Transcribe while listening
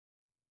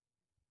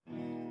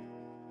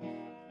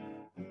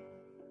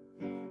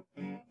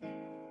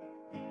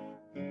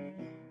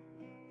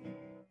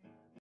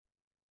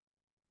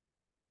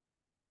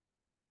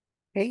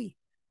Hey,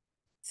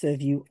 so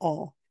have you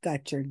all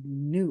got your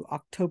new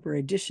October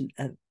edition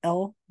of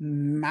Elle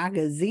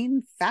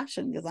Magazine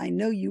fashion? Because I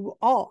know you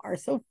all are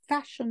so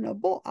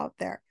fashionable out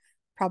there.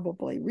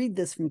 Probably read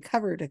this from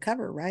cover to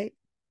cover, right?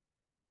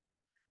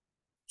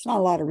 It's not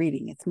a lot of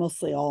reading, it's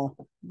mostly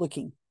all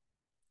looking.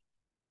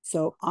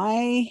 So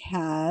I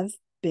have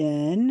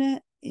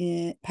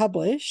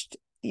published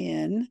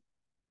in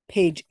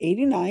page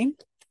 89.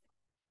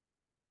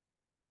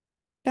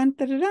 Dun,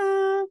 da, da,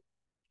 da,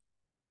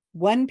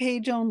 one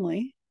page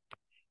only.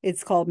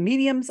 It's called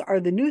Mediums Are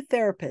the New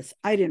Therapists.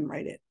 I didn't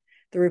write it.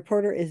 The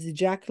reporter is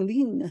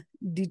Jacqueline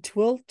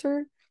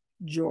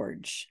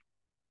Detwiler-George.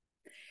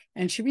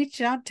 And she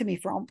reached out to me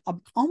for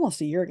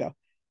almost a year ago.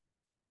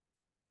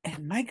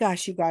 And my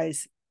gosh, you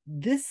guys,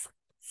 this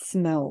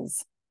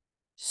smells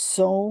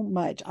so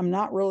much. I'm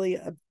not really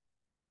a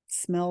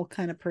smell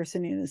kind of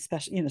person,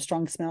 especially,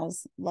 strong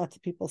smells. Lots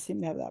of people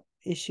seem to have that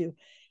issue.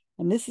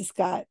 And this has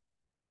got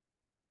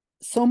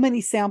so many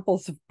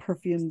samples of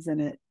perfumes in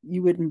it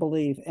you wouldn't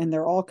believe, and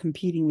they're all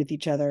competing with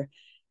each other.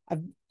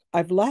 i've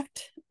I've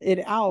left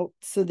it out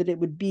so that it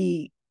would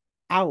be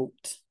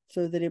out,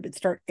 so that it would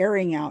start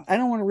airing out. I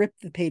don't want to rip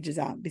the pages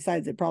out.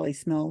 Besides, it probably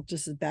smell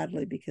just as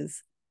badly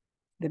because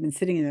they've been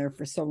sitting in there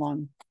for so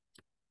long.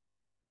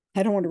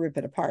 I don't want to rip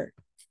it apart,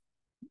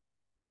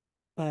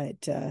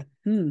 but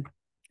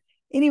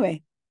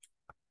anyway,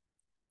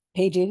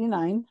 page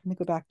 89. Let me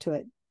go back to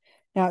it.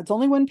 Now, it's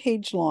only one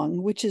page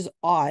long, which is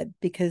odd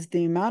because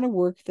the amount of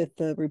work that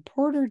the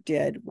reporter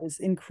did was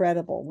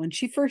incredible. When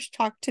she first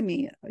talked to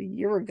me a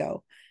year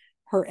ago,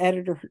 her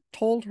editor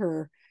told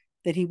her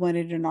that he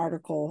wanted an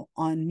article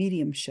on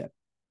mediumship.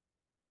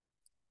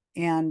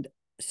 And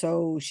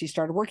so she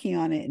started working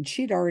on it, and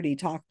she'd already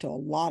talked to a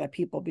lot of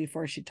people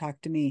before she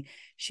talked to me.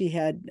 She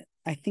had,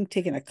 I think,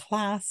 taken a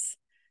class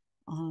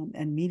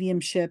and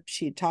mediumship.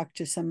 She had talked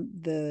to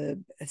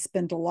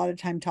spent a lot of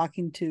time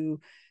talking to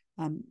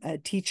a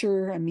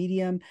teacher, a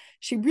medium.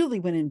 She really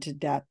went into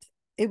depth.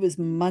 It was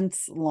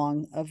months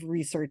long of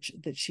research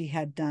that she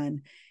had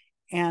done.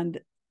 And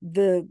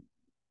the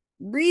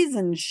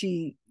reason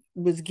she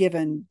was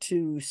given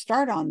to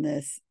start on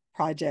this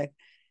project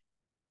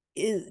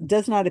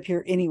does not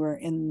appear anywhere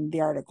in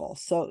the article.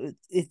 So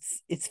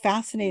it's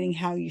fascinating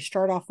how you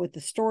start off with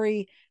the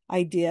story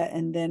idea,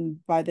 and then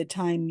by the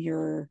time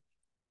you're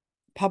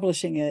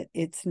publishing it,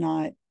 it's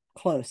not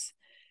close.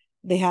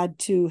 They had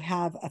to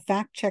have a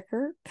fact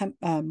checker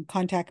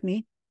contact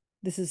me.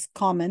 This is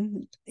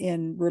common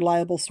in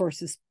reliable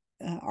sources,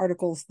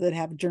 articles that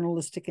have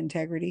journalistic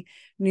integrity.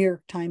 New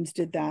York Times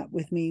did that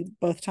with me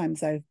both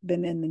times I've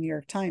been in the New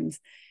York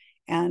Times.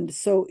 And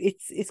so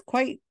it's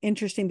quite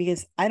interesting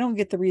because I don't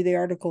get to read the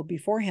article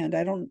beforehand.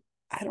 I don't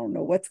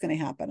know what's going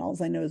to happen.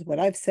 All I know is what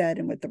I've said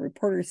and what the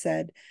reporter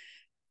said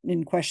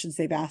in questions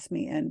they've asked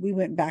me. And we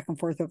went back and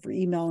forth over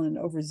email and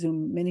over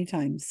Zoom many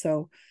times.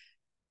 So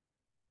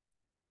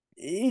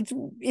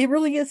it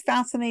really is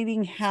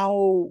fascinating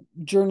how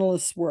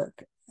journalists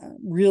work,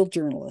 real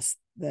journalists,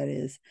 that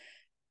is.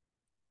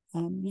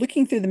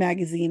 Looking through the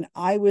magazine,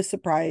 I was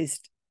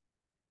surprised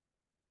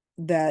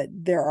that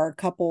there are a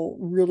couple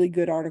really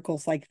good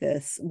articles like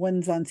this.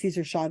 One's on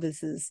Cesar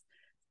Chavez's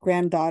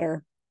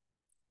granddaughter,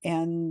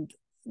 and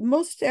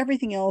most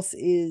everything else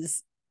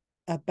is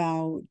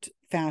about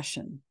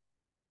fashion.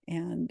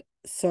 And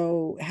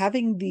so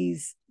having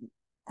these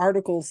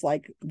articles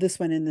like this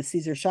one in the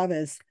Cesar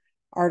Chavez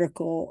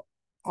article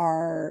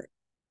are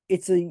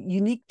it's a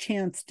unique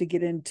chance to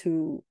get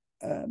into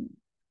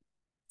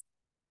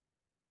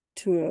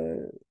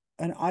to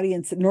an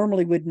audience that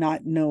normally would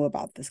not know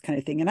about this kind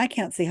of thing. And I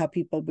can't see how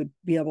people would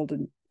be able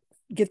to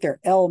get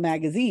their Elle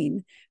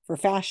magazine for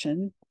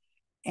fashion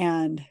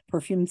and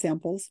perfume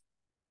samples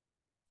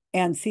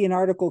and see an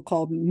article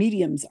called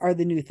Mediums Are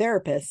the New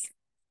Therapists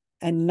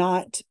and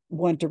not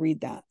want to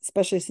read that,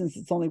 especially since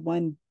it's only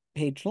one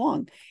page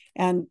long.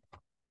 And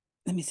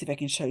let me see if I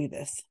can show you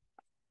this.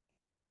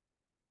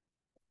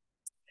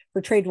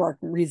 For trademark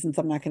reasons,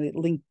 I'm not going to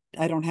link.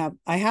 I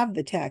have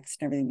the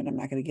text and everything, but I'm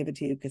not going to give it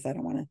to you because I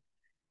don't want to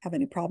have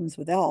any problems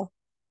with Elle.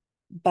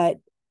 But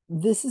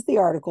this is the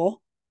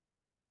article.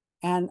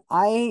 And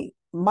my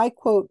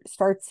quote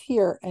starts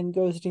here and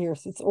goes to here.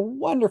 So it's a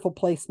wonderful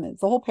placement.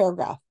 It's a whole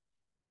paragraph.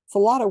 It's a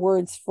lot of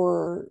words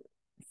for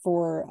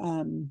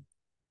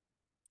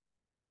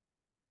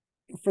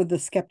the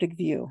skeptic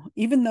view,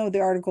 even though the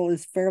article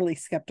is fairly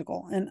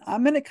skeptical. And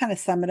I'm going to kind of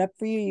sum it up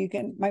for you.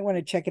 Might want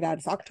to check it out.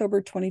 It's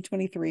October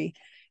 2023.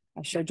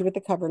 I showed you what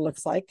the cover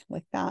looks like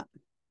that.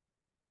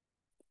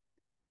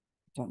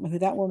 Don't know who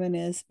that woman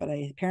is, but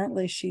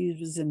apparently she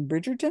was in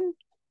Bridgerton.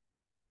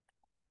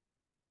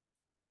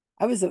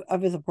 I was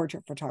a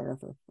portrait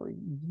photographer for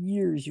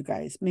years, you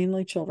guys,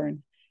 mainly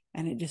children,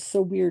 and it's just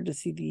so weird to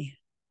see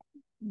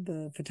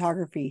the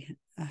photography.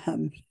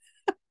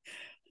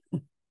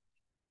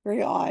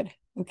 Very odd.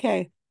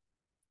 Okay.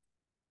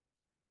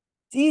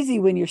 It's easy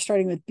when you're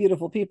starting with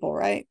beautiful people,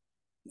 right?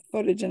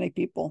 Photogenic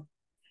people.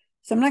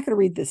 So I'm not going to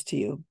read this to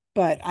you,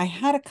 but I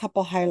had a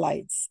couple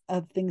highlights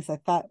of things I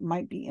thought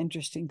might be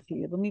interesting to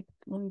you. Let me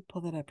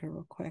pull that up here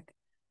real quick.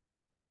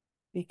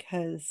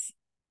 because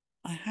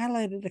I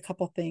highlighted a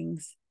couple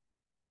things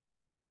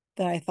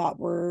that I thought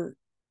were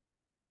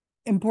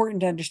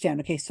important to understand.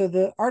 Okay, so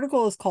the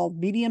article is called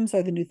Mediums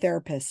Are the New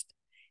Therapist.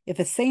 If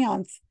a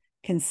seance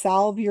can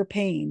salve your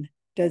pain,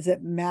 does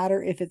it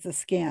matter if it's a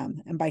scam?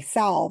 And by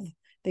salve,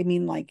 they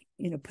mean like,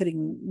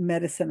 putting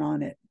medicine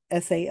on it,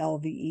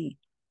 SALVE.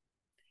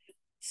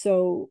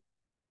 So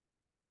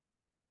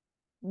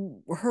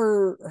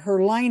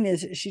her line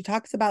is, she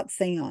talks about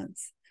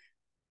seance.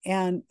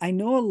 And I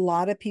know a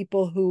lot of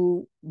people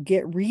who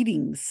get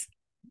readings,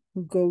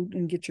 who go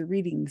and get your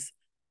readings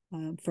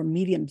from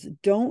mediums,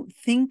 don't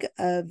think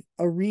of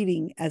a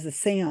reading as a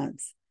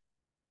seance,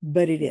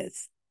 but it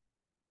is.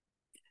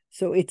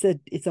 So it's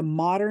a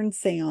modern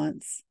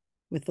seance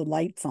with the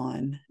lights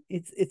on.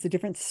 It's a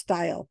different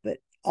style, but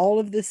all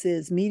of this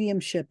is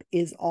mediumship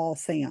is all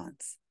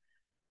seance.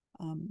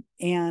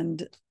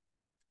 And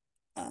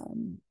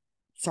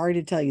sorry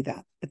to tell you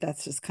that, but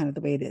that's just kind of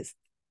the way it is.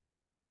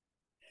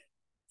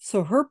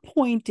 So her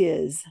point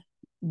is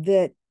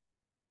that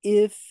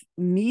if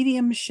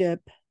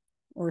mediumship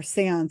or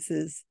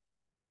seances,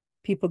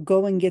 people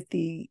go and get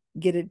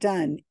it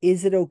done,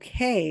 is it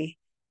okay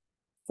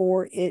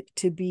for it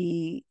to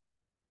be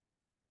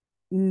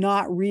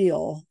not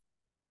real,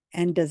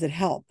 and does it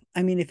help?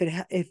 I mean,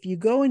 if you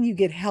go and you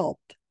get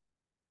helped,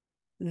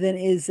 then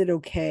is it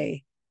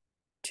okay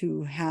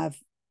to have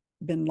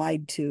been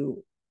lied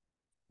to,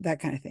 that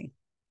kind of thing?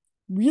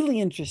 Really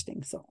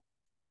interesting. So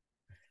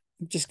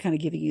I'm just kind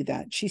of giving you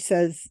that. She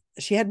says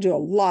she had to do a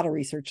lot of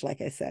research,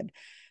 like I said.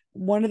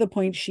 One of the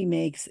points she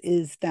makes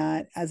is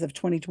that as of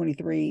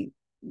 2023,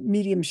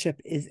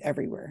 mediumship is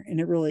everywhere, and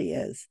it really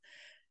is.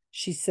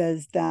 She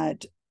says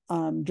that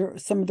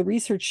some of the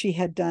research she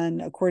had done,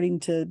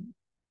 according to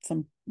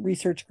some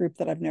research group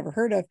that I've never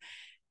heard of,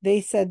 they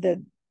said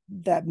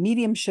that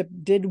mediumship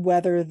did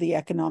weather the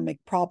economic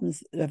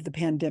problems of the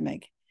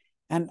pandemic.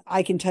 And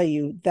I can tell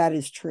you that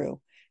is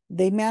true.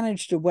 They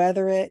managed to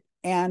weather it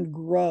and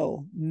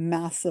grow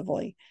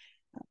massively.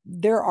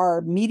 There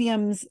are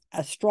mediums,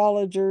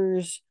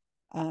 astrologers,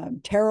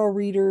 tarot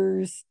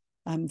readers,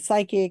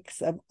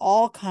 psychics of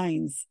all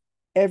kinds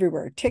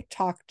everywhere.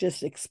 TikTok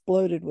just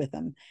exploded with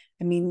them.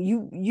 I mean,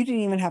 you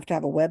didn't even have to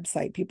have a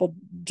website. People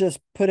just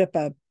put up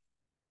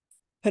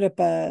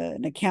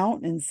an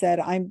account and said,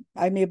 I'm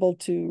able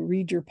to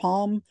read your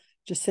palm.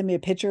 Just send me a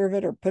picture of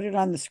it or put it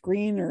on the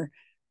screen,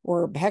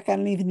 or heck, I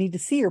don't even need to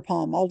see your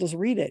palm. I'll just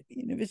read it.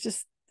 It's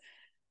just,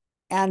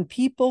 and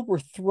people were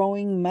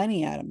throwing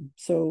money at them.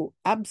 So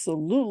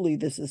absolutely,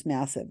 this is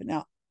massive.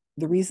 Now,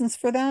 the reasons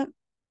for that,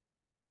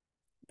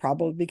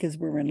 probably because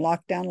we were in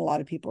lockdown. A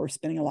lot of people are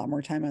spending a lot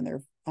more time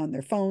on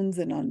their phones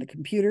and on the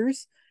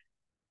computers.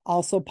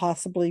 Also,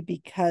 possibly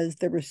because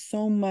there was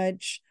so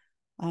much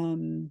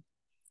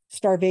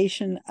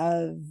starvation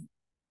of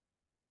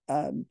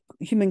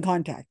human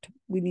contact.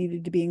 We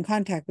needed to be in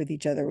contact with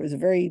each other. It was a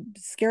very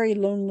scary,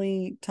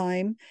 lonely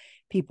time.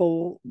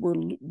 People were,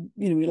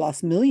 we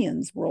lost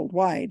millions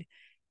worldwide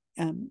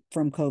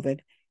from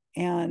COVID,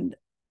 and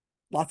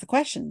lots of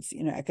questions.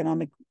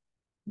 Economic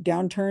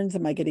downturns.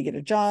 Am I going to get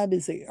a job?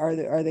 Are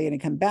they going to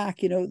come back?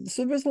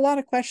 So there's a lot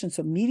of questions.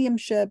 So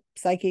mediumship,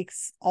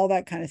 psychics, all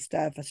that kind of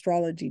stuff,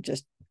 astrology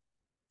just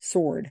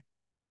soared.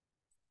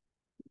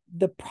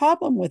 The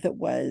problem with it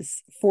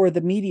was, for the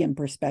medium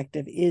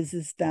perspective,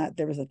 is that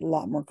there was a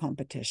lot more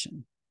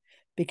competition,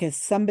 because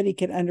somebody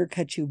could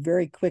undercut you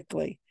very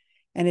quickly.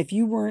 And if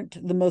you weren't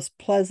the most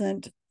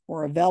pleasant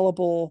or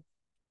available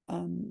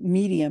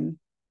medium,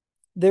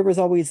 there was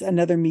always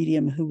another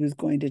medium who was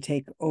going to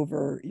take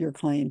over your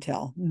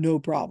clientele, no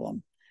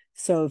problem.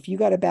 So if you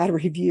got a bad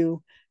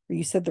review or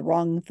you said the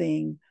wrong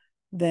thing,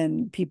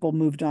 then people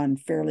moved on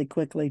fairly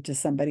quickly to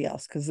somebody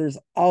else, because there's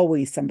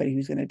always somebody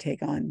who's going to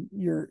take on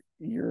your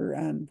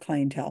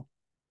clientele.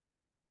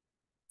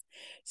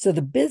 So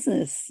the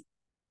business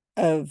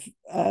of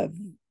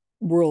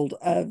world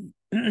of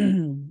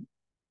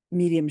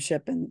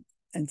mediumship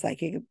and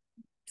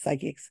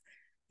psychics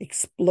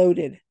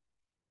exploded,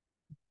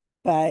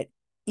 but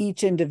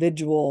each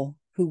individual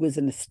who was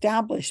an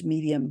established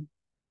medium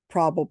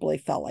probably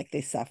felt like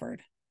they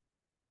suffered.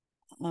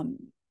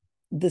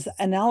 This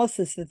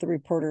analysis that the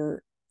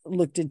reporter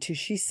looked into,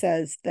 she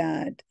says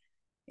that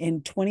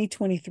in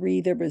 2023,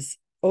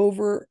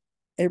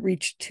 it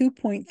reached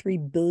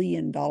 $2.3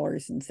 billion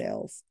in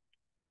sales,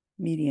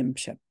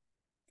 mediumship.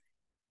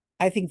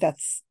 I think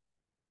that's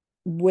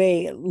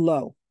way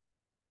low,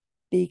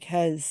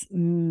 because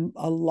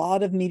a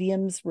lot of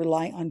mediums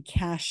rely on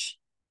cash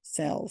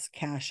sales,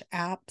 cash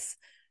apps,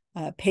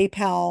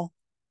 PayPal,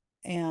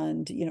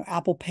 and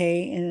Apple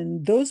Pay,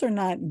 and those are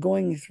not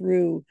going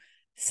through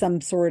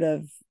some sort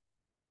of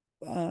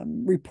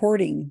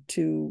reporting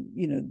to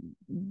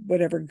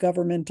whatever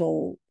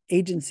governmental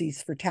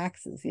agencies for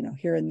taxes.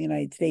 Here in the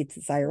United States,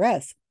 it's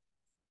IRS.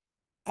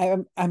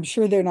 I'm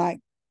sure they're not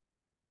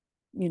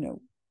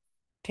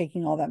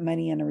taking all that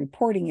money and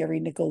reporting every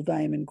nickel,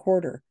 dime, and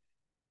quarter.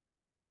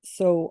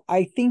 So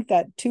I think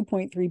that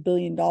 $2.3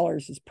 billion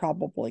is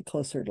probably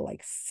closer to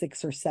like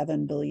 $6 or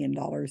 $7 billion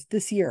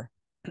this year.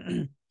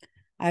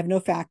 I have no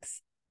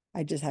facts.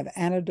 I just have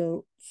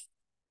anecdotes,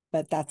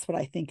 but that's what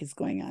I think is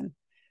going on.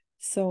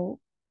 So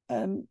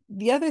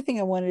the other thing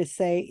I wanted to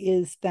say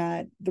is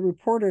that the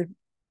reporter,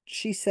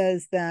 she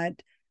says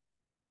that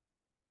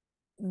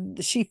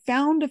she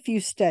found a few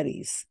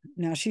studies.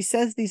 Now, she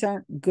says these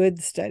aren't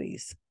good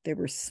studies. They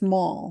were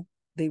small.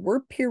 They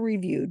were peer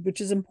reviewed, which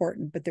is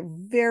important, but they're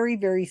very,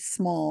 very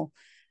small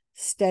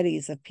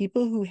studies of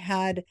people who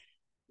had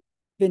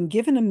been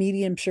given a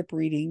mediumship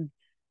reading,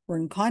 were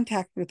in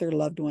contact with their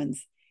loved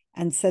ones,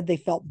 and said they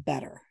felt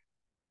better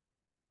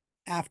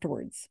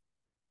afterwards.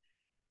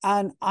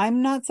 And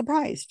I'm not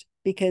surprised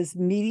because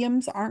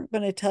mediums aren't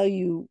going to tell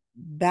you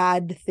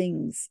bad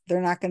things.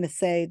 They're not going to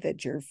say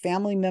that your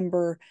family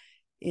member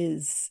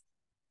is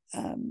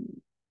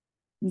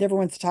never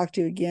wants to talk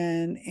to you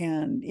again.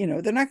 And,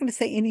 they're not going to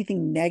say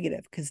anything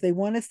negative because they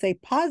want to say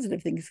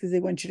positive things because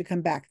they want you to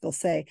come back. They'll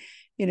say,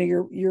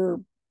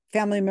 your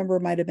family member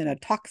might have been a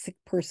toxic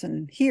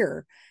person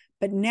here,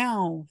 but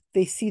now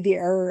they see the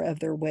error of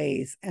their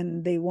ways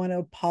and they want to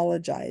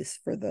apologize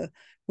for the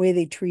way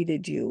they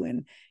treated you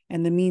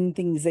and the mean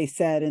things they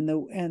said and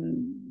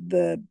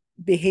the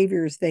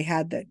behaviors they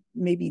had that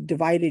maybe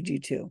divided you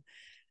two.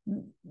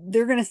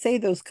 They're going to say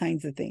those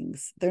kinds of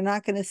things. They're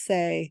not going to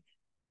say,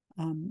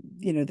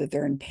 that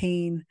they're in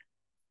pain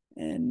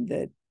and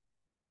that,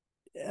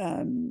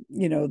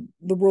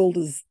 the world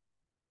is,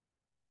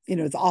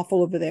 it's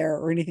awful over there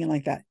or anything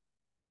like that.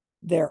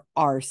 There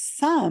are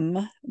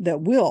some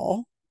that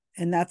will,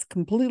 and that's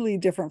completely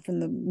different from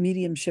the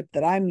mediumship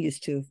that I'm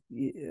used to.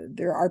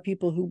 There are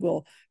people who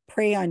will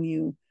prey on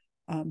you,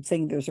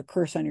 saying there's a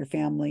curse on your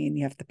family and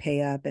you have to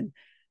pay up. And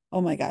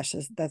oh my gosh,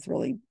 it's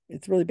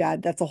really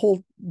bad. That's a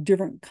whole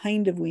different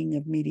kind of wing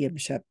of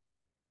mediumship.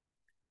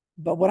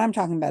 But what I'm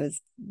talking about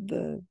is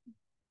the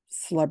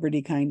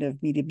celebrity kind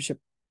of mediumship,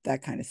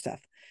 that kind of stuff.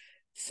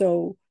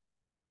 So,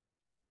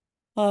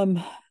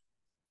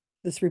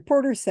 this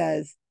reporter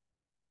says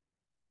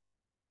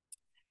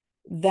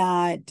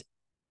that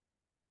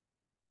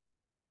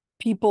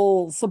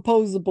people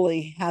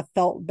supposedly have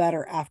felt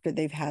better after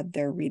they've had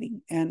their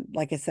reading. And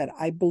like I said,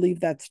 I believe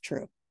that's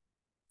true.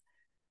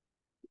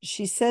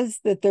 She says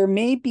that there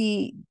may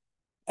be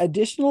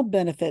additional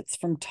benefits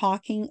from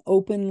talking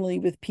openly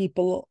with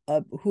people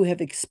who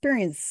have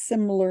experienced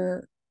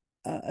similar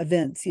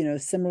events,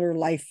 similar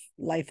life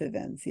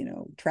events,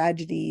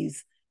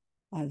 tragedies,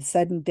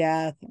 sudden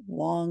death,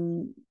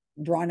 long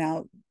drawn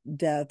out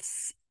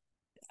deaths,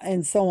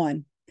 and so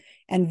on.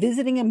 And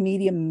visiting a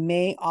medium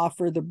may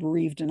offer the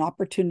bereaved an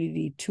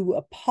opportunity to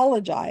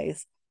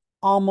apologize,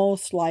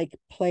 almost like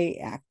play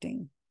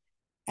acting.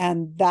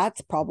 And that's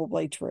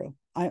probably true.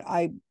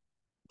 I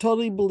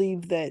totally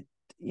believe that,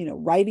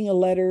 writing a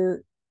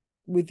letter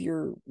with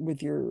your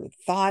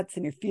thoughts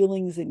and your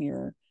feelings and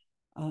your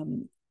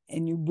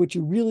what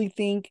you really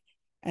think,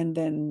 and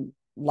then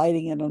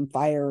lighting it on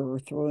fire or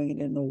throwing it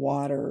in the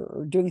water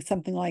or doing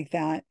something like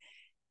that,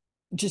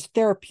 just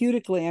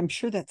therapeutically, I'm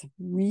sure that's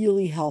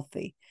really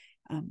healthy.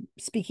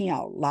 Speaking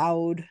out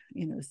loud,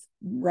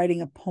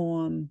 writing a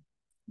poem,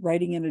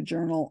 writing in a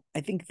journal,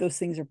 I think those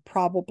things are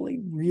probably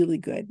really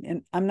good.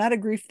 And I'm not a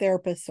grief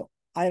therapist, so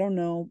I don't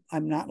know.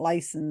 I'm not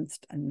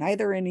licensed, and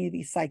neither any of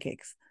these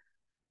psychics.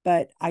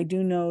 But I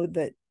do know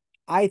that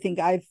I think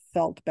I've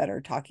felt better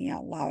talking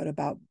out loud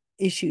about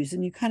issues,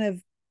 and you kind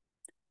of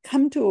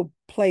come to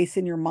a place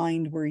in your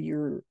mind where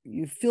you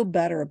feel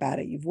better about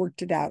it. You've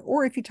worked it out.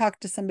 Or if you talk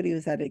to somebody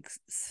who's had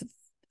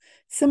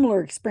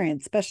similar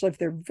experience, especially if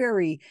they're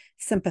very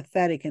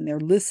sympathetic and they're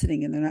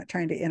listening and they're not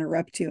trying to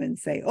interrupt you and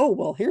say, oh,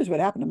 well, here's what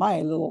happened to my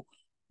little,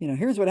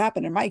 here's what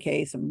happened in my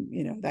case,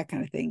 and that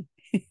kind of thing.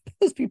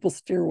 Those people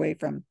steer away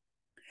from.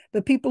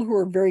 But people who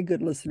are very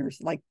good listeners,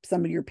 like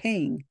somebody you're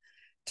paying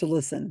to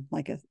listen,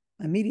 like a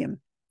medium.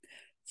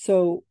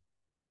 So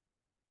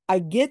I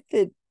get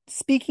that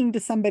speaking to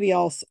somebody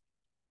else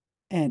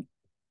and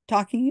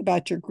talking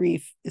about your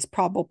grief is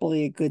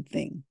probably a good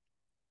thing.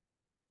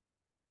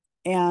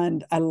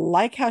 And I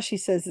like how she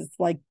says it's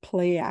like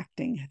play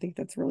acting. I think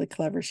that's really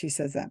clever. She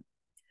says that.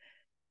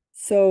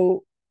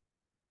 So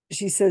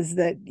she says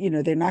that,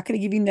 they're not going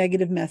to give you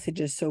negative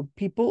messages. So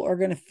people are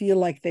going to feel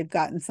like they've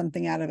gotten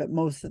something out of it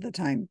most of the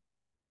time.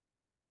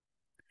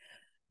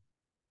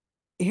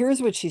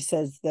 Here's what she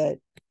says that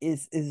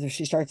is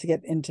she starts to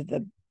get into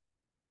the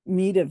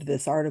meat of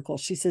this article.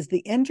 She says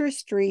the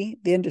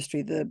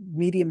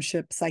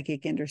mediumship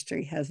psychic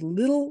industry has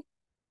little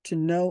to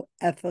no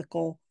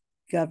ethical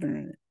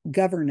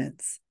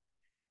governance.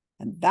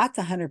 And that's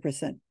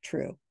 100%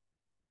 true.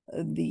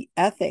 The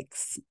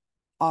ethics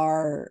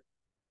are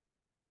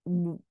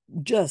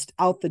just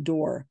out the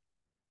door.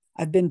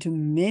 I've been to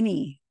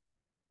many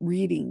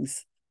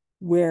readings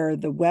where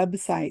the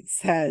website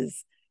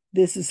says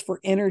this is for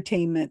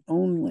entertainment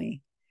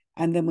only.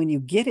 And then when you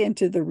get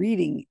into the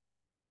reading,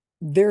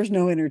 there's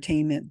no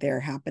entertainment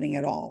there happening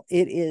at all.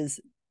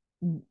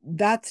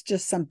 That's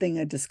just something,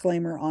 a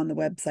disclaimer on the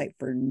website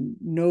for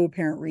no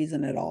apparent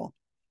reason at all,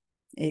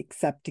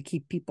 except to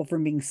keep people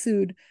from being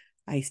sued.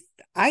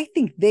 I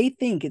think they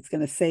think it's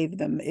going to save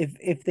them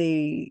if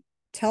they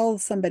tell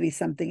somebody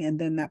something and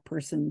then that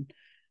person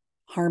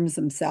harms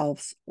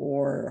themselves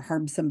or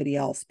harms somebody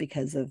else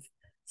because of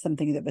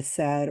something that was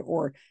said,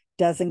 or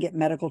doesn't get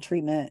medical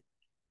treatment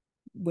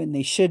when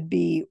they should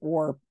be,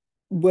 or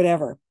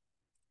whatever.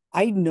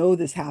 I know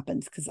this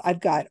happens because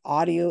I've got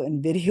audio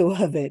and video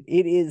of it.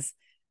 It is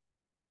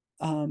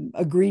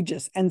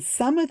egregious. And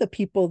some of the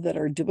people that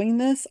are doing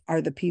this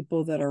are the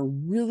people that are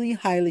really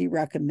highly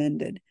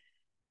recommended.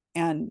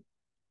 And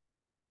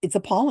it's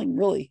appalling,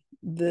 really,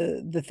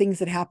 the things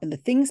that happen, the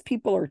things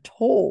people are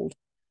told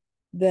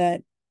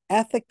that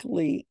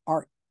ethically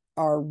are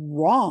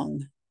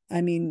wrong.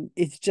 I mean,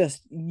 it's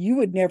just, you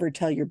would never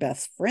tell your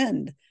best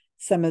friend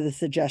some of the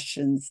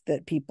suggestions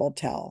that people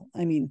tell.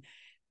 I mean,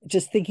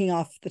 just thinking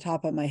off the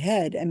top of my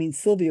head, I mean,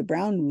 Sylvia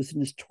Browne was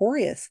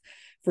notorious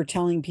for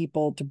telling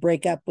people to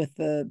break up with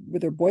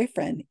their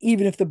boyfriend,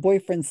 even if the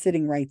boyfriend's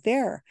sitting right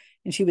there.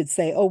 And she would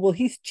say, "Oh, well,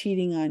 he's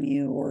cheating on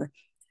you," or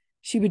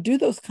she would do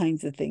those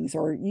kinds of things,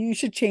 or "You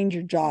should change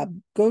your job,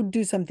 go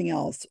do something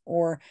else,"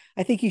 or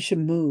 "I think you should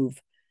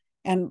move."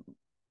 And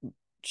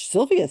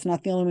Sylvia is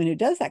not the only one who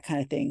does that kind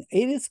of thing.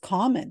 It is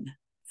common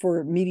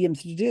for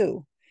mediums to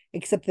do,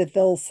 except that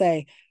they'll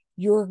say,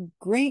 "Your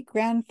great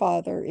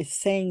grandfather is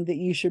saying that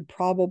you should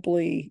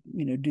probably,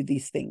 do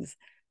these things."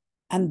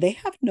 And they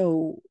have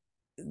no,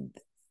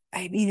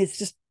 I mean, it's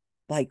just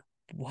like,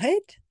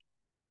 what?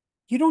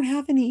 You don't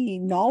have any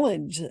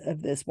knowledge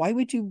of this. Why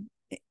would you?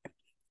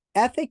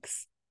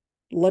 Ethics,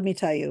 let me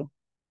tell you,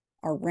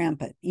 are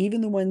rampant, even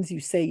the ones you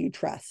say you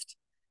trust.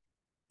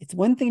 It's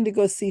one thing to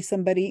go see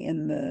somebody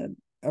in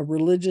a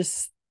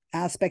religious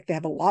aspect. They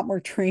have a lot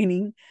more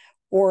training,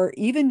 or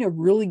even a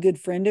really good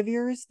friend of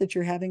yours that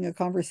you're having a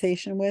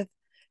conversation with.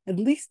 At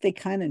least they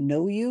kind of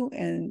know you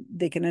and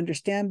they can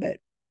understand. But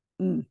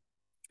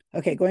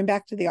okay, going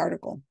back to the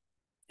article,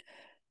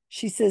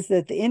 she says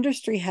that the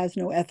industry has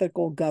no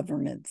ethical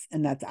governance,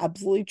 and that's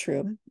absolutely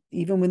true,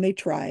 even when they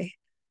try.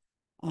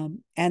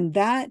 And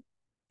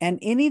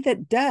any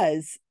that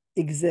does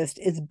exist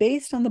is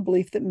based on the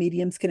belief that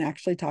mediums can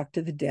actually talk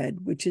to the dead,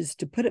 which is,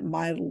 to put it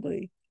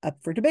mildly, up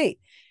for debate.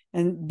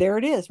 And there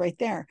it is right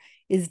there,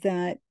 is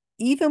that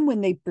even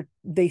when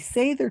they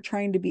say they're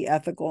trying to be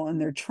ethical and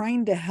they're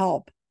trying to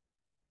help,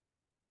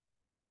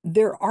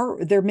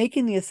 they're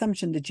making the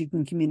assumption that you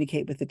can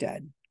communicate with the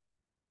dead.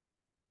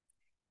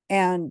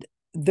 And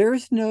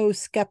there's no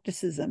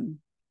skepticism.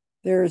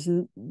 There's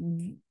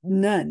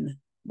none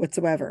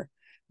whatsoever.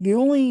 The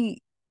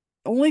only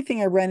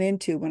thing I run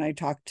into when I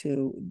talk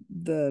to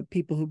the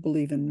people who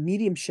believe in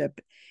mediumship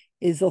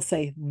is they'll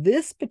say,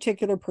 "This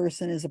particular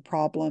person is a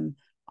problem.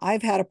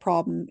 I've had a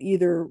problem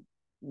either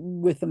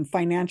with them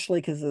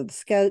financially because of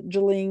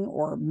scheduling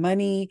or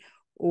money,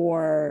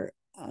 or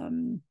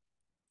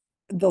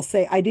they'll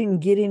say, I didn't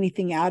get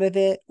anything out of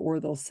it," or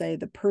they'll say,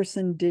 "The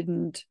person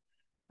didn't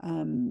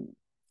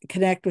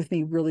connect with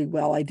me really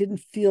well. I didn't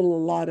feel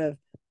a lot of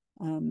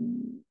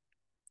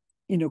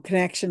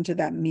connection to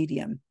that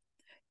medium."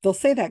 They'll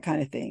say that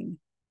kind of thing,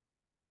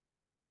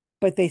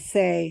 but they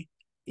say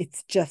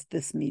it's just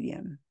this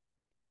medium.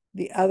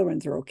 The other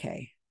ones are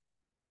okay.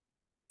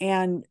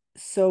 And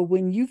so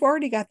when you've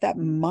already got that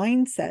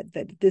mindset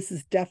that this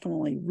is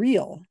definitely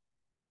real,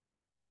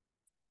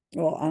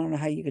 well, I don't know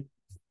how you could,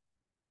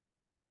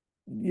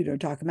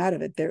 talk them out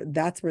of it.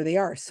 That's where they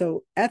are.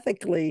 So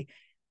ethically,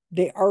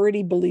 they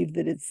already believe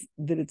that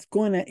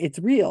it's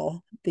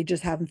real. They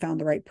just haven't found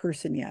the right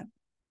person yet.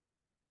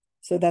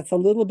 So that's a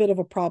little bit of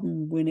a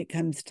problem when it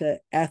comes to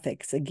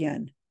ethics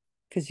again,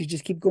 because you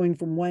just keep going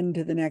from one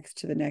to the next,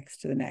 to the next,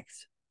 to the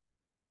next.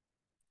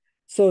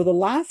 So the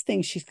last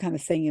thing she's kind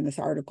of saying in this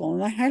article,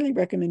 and I highly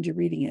recommend you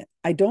reading it.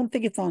 I don't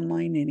think it's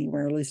online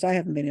anywhere, at least I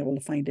haven't been able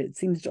to find it. It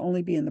seems to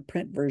only be in the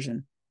print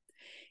version.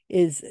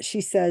 Is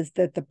she says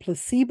that the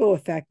placebo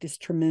effect is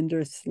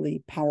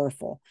tremendously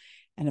powerful.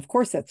 And of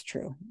course that's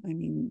true. I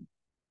mean,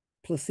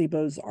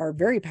 placebos are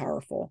very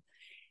powerful.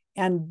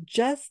 And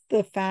just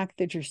the fact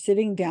that you're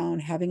sitting down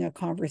having a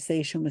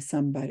conversation with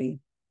somebody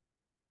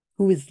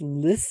who is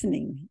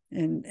listening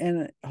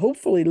and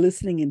hopefully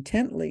listening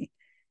intently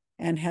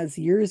and has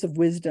years of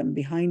wisdom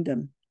behind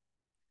them.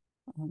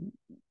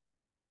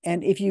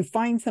 And if you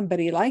find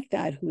somebody like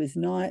that who is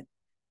not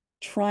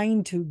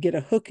trying to get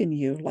a hook in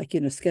you, like,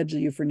 schedule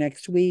you for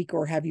next week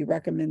or have you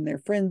recommend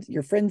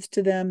your friends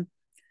to them,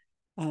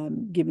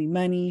 give me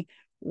money,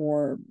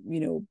 or,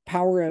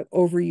 power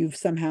over you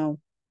somehow,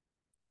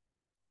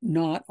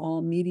 not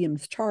all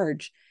mediums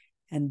charge.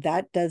 And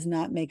that does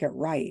not make it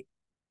right,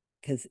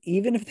 because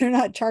even if they're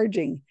not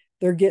charging,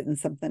 they're getting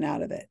something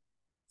out of it.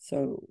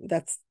 So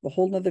that's a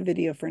whole nother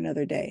video for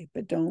another day.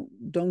 But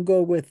don't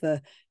go with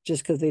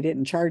just because they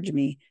didn't charge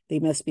me, they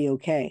must be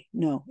okay.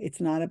 No, it's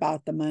not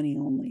about the money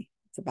only.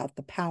 It's about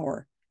the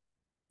power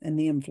and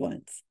the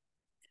influence.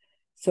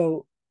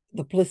 So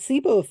the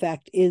placebo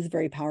effect is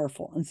very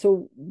powerful. And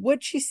so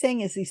what she's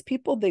saying is these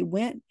people, they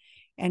went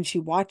and she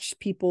watched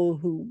people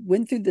who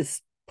went through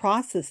this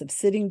process of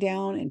sitting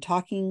down and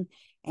talking,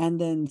 and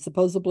then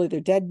supposedly their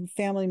dead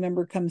family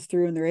member comes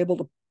through and they're able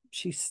to,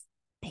 she's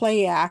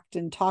play act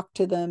and talk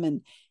to them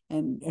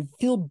and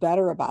feel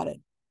better about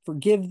it,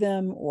 forgive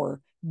them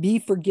or be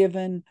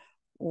forgiven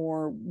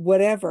or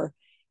whatever.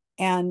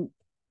 And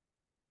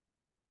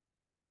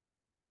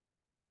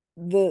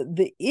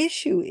the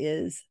issue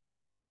is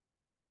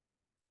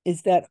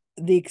that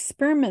the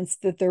experiments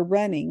that they're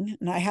running,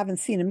 and I haven't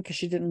seen them because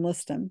she didn't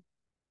list them,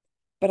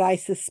 but I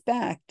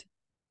suspect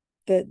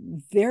that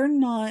they're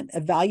not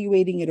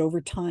evaluating it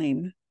over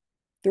time.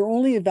 They're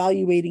only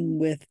evaluating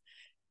with,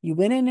 you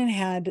went in and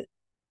had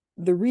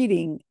the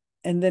reading,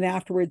 and then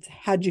afterwards,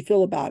 how'd you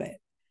feel about it?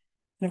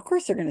 And of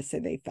course, they're going to say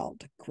they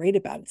felt great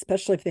about it,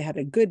 especially if they had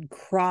a good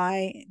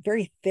cry,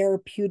 very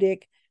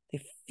therapeutic.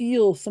 They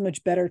feel so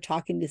much better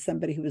talking to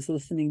somebody who was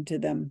listening to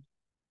them,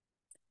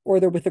 or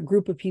they're with a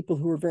group of people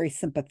who are very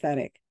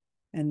sympathetic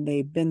and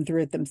they've been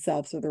through it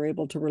themselves, so they're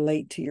able to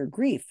relate to your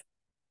grief.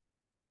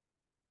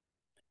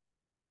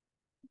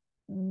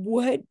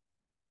 What,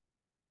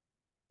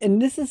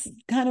 and this is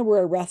kind of where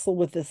I wrestle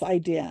with this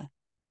idea.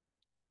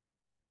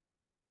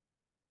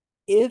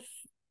 If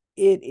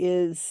it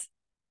is,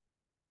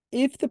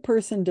 if the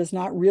person does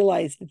not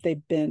realize that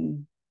they've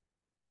been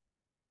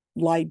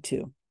lied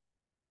to,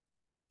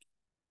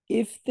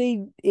 if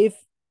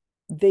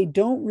they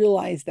don't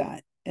realize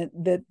that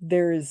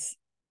there's,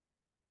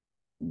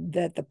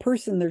 that the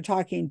person they're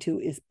talking to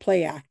is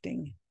play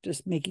acting,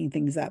 just making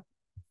things up,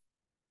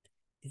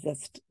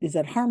 is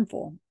that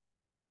harmful?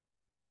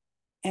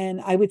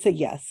 And I would say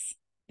yes,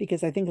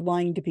 because I think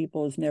lying to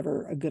people is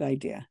never a good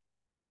idea.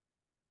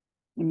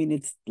 I mean,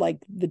 it's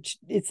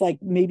like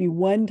maybe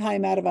one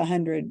time out of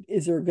 100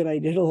 is there a good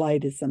idea to lie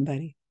to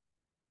somebody.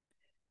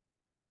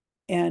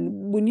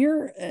 And when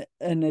you're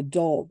an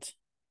adult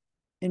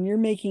and you're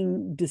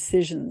making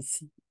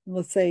decisions,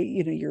 let's say,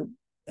 you're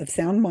of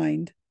sound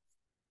mind,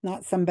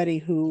 not somebody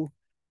who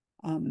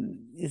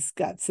is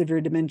got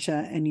severe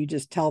dementia, and you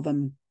just tell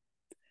them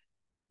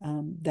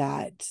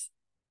that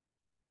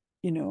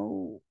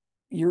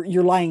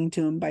you're lying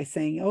to them by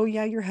saying, oh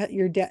yeah,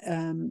 your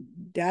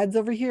dad's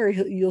over here,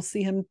 you'll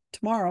see him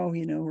tomorrow,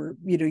 or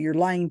you're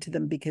lying to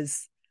them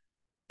because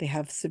they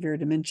have severe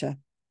dementia,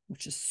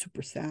 which is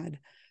super sad.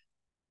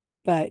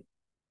 But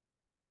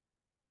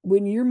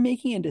when you're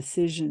making a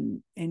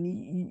decision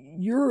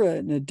and you're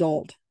an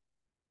adult,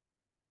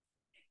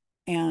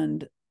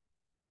 and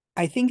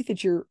I think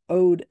that you're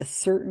owed a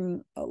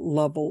certain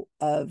level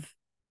of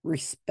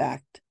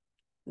respect,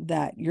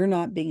 that you're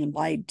not being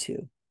lied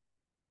to.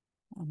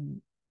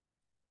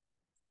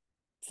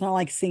 It's not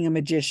like seeing a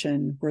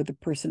magician where the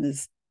person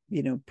is,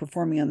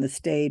 performing on the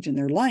stage and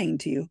they're lying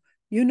to you.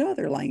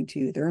 They're lying to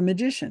you. They're a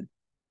magician.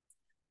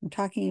 I'm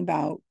talking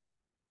about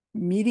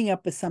meeting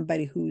up with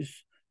somebody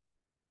who's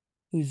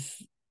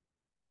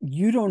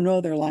you don't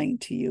know they're lying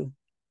to you,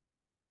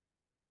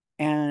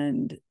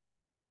 and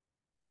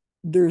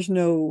there's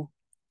no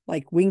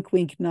like wink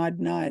wink nod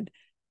nod,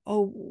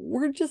 oh,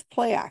 we're just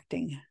play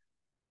acting.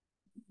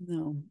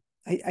 No,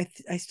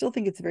 I still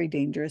think it's very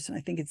dangerous, and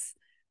I think it's,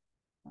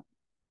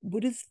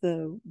 what is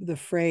the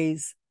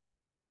phrase,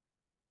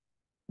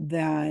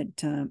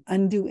 that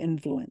undue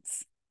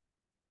influence,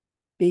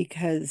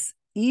 because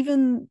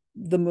even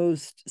the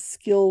most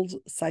skilled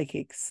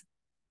psychics,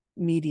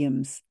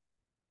 mediums,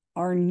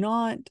 are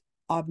not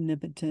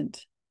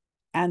omnipotent,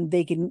 and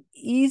they can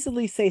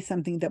easily say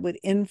something that would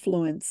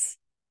influence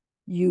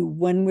you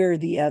one way or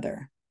the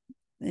other.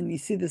 And you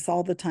see this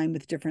all the time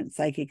with different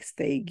psychics.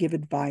 They give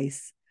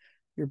advice.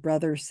 Your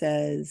brother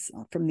says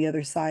from the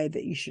other side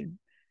that you should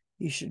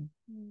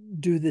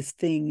do this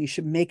thing, you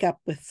should make up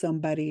with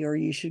somebody, or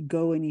you should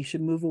go and you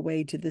should move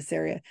away to this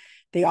area.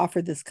 They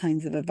offer this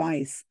kinds of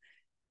advice,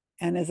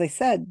 and as I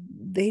said,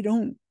 they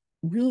don't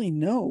really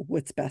know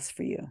what's best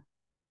for you.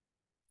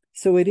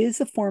 So it is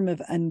a form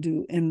of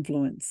undue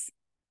influence,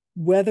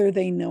 whether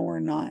they know or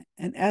not.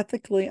 And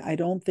ethically, I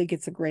don't think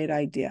it's a great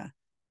idea.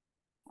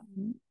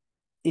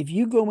 If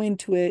you go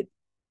into it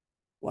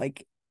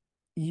like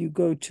you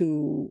go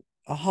to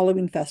a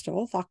Halloween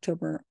festival, it's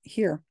October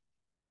here,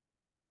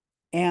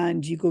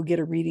 and you go get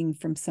a reading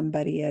from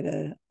somebody at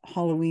a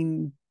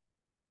Halloween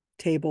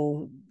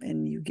table,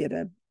 and you get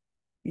a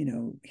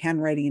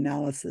handwriting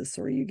analysis,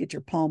 or you get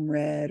your palm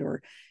read,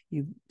 or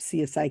you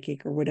see a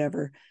psychic or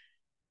whatever,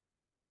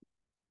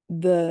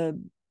 the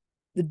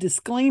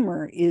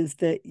disclaimer is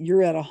that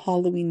you're at a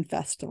Halloween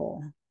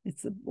festival,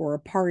 or a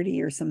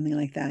party or something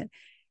like that.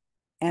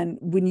 And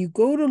when you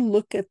go to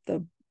look at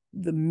the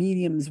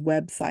medium's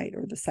website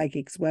or the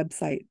psychic's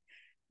website,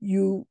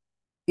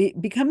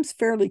 it becomes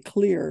fairly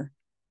clear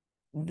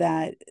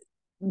that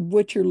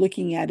what you're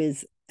looking at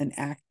is an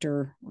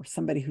actor or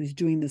somebody who's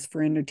doing this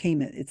for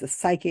entertainment. It's a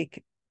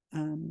psychic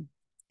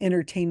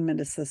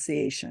entertainment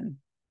association.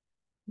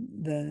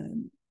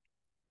 The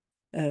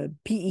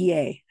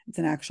PEA, it's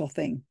an actual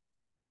thing,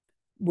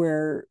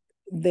 where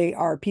they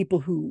are people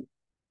who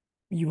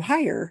you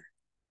hire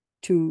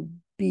to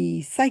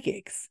be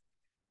psychics,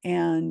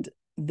 and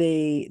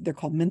they're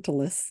called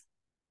mentalists.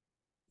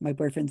 My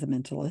boyfriend's a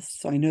mentalist,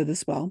 so I know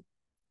this well.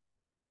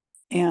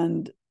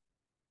 And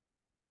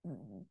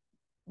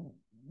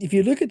if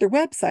you look at their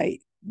website,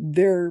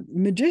 they're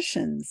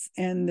magicians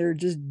and they're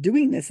just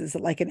doing this as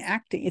like an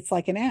acting. It's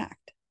like an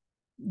act.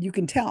 You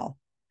can tell.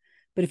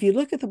 But if you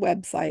look at the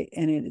website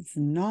and it's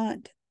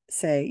not,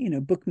 say,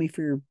 book me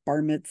for your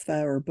bar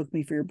mitzvah or book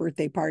me for your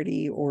birthday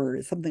party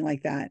or something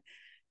like that,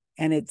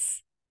 and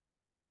it's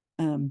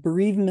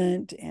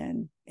bereavement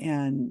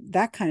and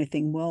that kind of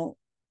thing. Well,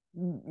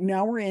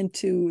 now we're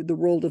into the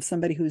world of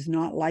somebody who's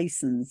not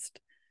licensed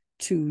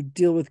to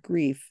deal with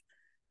grief,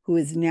 who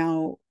is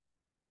now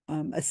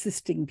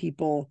assisting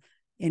people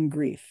in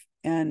grief.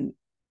 And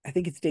I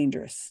think it's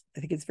dangerous. I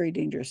think it's very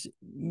dangerous.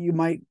 You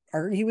might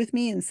argue with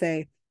me and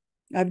say,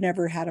 I've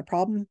never had a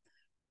problem.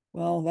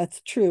 Well,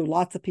 that's true.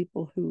 Lots of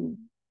people who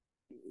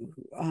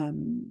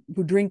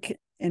drink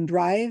and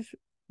drive,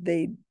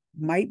 they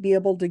might be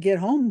able to get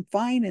home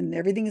fine and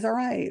everything's all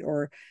right,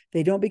 or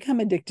they don't become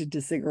addicted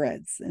to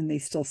cigarettes and they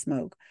still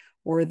smoke,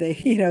 or they,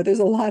 there's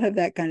a lot of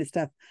that kind of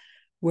stuff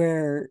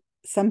where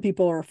some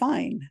people are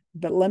fine.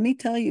 But let me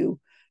tell you,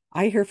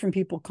 I hear from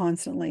people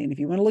constantly. And if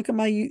you want to look at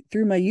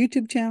through my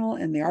YouTube channel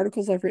and the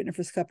articles I've written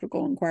for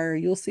Skeptical Inquirer,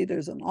 you'll see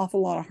there's an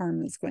awful lot of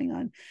harm that's going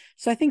on.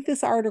 So I think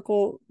this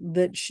article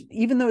that,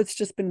 even though it's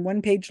just been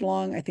one page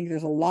long, I think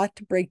there's a lot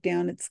to break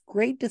down. It's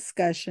great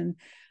discussion.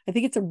 I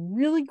think it's a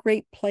really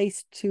great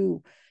place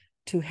to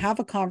have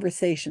a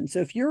conversation. So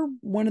if you're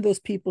one of those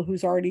people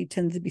who's already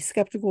tends to be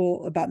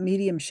skeptical about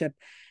mediumship,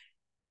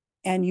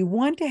 and you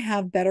want to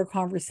have better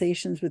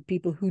conversations with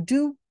people who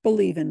do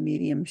believe in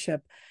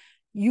mediumship,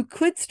 you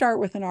could start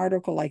with an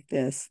article like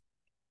this,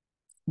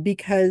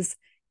 because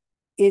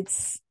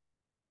it's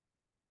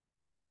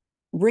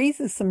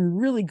raises some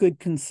really good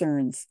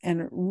concerns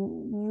and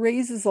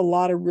raises a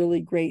lot of really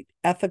great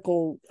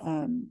ethical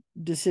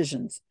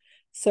decisions.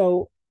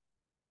 So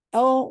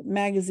Elle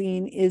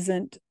Magazine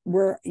isn't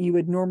where you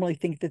would normally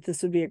think that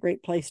this would be a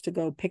great place to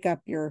go pick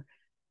up your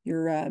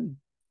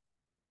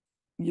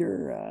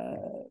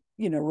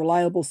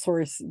reliable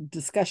source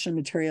discussion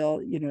material.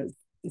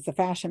 It's a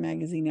fashion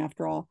magazine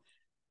after all.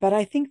 But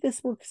I think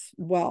this works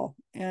well.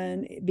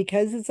 And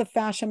because it's a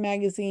fashion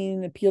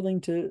magazine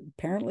appealing to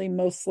apparently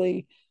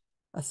mostly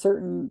a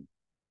certain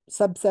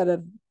subset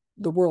of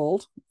the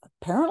world,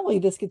 apparently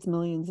this gets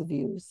millions of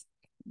views.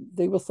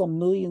 They will sell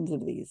millions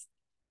of these.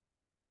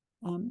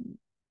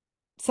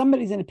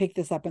 Somebody's going to pick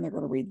this up and they're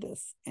going to read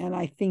this. And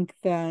I think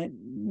that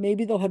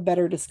maybe they'll have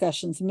better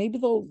discussions. Maybe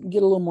they'll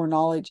get a little more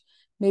knowledge.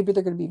 Maybe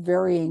they're going to be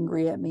very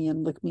angry at me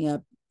and look me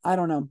up. I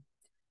don't know.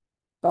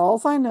 But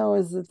all I know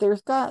is that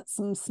there's got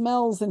some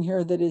smells in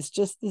here that is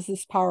just, this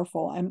is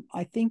powerful.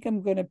 I think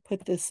I'm going to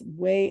put this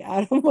way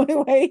out of my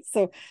way.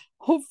 So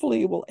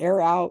hopefully it will air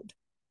out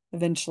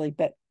eventually,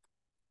 but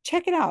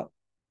check it out.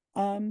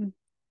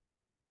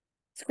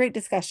 It's a great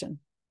discussion.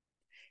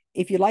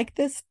 If you like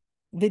this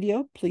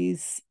video,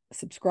 please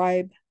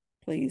subscribe,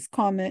 please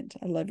comment.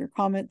 I love your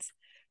comments.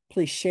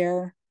 Please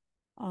share.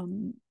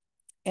 And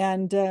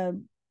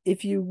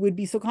if you would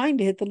be so kind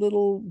to hit the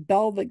little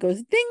bell that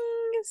goes ding,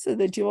 so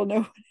that you will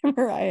know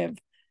whenever I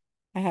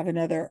have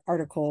another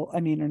article,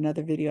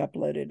 another video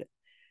uploaded.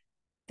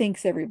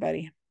 Thanks,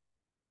 everybody.